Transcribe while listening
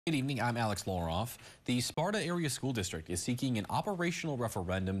Good evening, I'm Alex Loroff. The Sparta Area School District is seeking an operational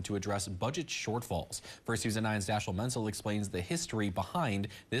referendum to address budget shortfalls. First News at 9's Dashiell Menzel explains the history behind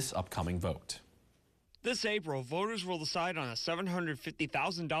this upcoming vote. This April, voters will decide on a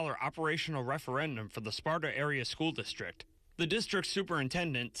 $750,000 operational referendum for the Sparta Area School District. The district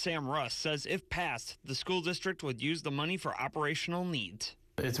superintendent, Sam Russ, says if passed, the school district would use the money for operational needs.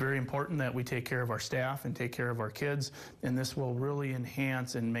 It's very important that we take care of our staff and take care of our kids, and this will really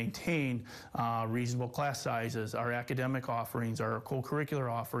enhance and maintain reasonable class sizes, our academic offerings, our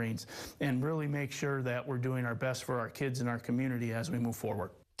co-curricular offerings, and really make sure that we're doing our best for our kids and our community as we move forward.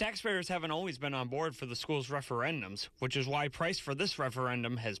 Taxpayers haven't always been on board for the school's referendums, which is why price for this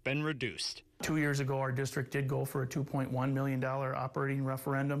referendum has been reduced. 2 years ago, our district did go for a $2.1 million operating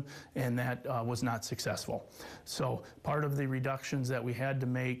referendum, and that was not successful. So part of the reductions that we had to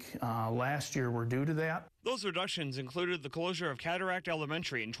make last year were due to that. Those reductions included the closure of Cataract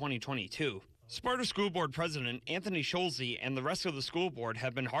Elementary in 2022. Sparta School Board President Anthony Scholze and the rest of the school board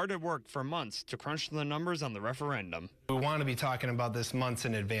have been hard at work for months to crunch the numbers on the referendum. We want to be talking about this months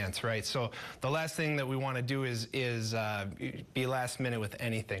in advance, right? So the last thing that we want to do is be last minute with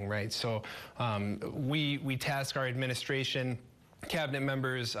anything, right? So we task our administration, cabinet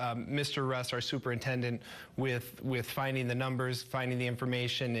members, Mr. Russ, our superintendent, with finding the numbers, finding the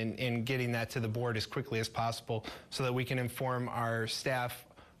information, and getting that to the board as quickly as possible so that we can inform our staff,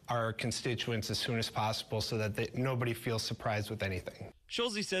 our constituents as soon as possible so that nobody feels surprised with anything.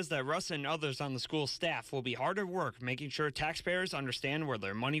 Scholze says that Russ and others on the school staff will be hard at work making sure taxpayers understand where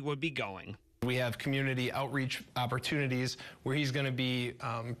their money would be going. We have community outreach opportunities where he's going to be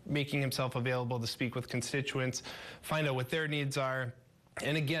making himself available to speak with constituents, find out what their needs are,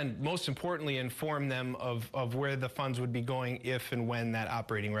 and again, most importantly, inform them of where the funds would be going if and when that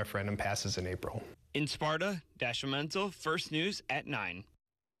operating referendum passes in April. In Sparta, Dashiell Menzel, First News at 9.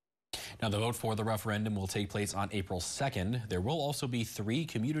 Now, the vote for the referendum will take place on April 2nd. There will also be 3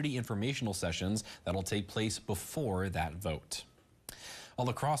 community informational sessions that will take place before that vote. A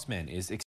lacrosse man is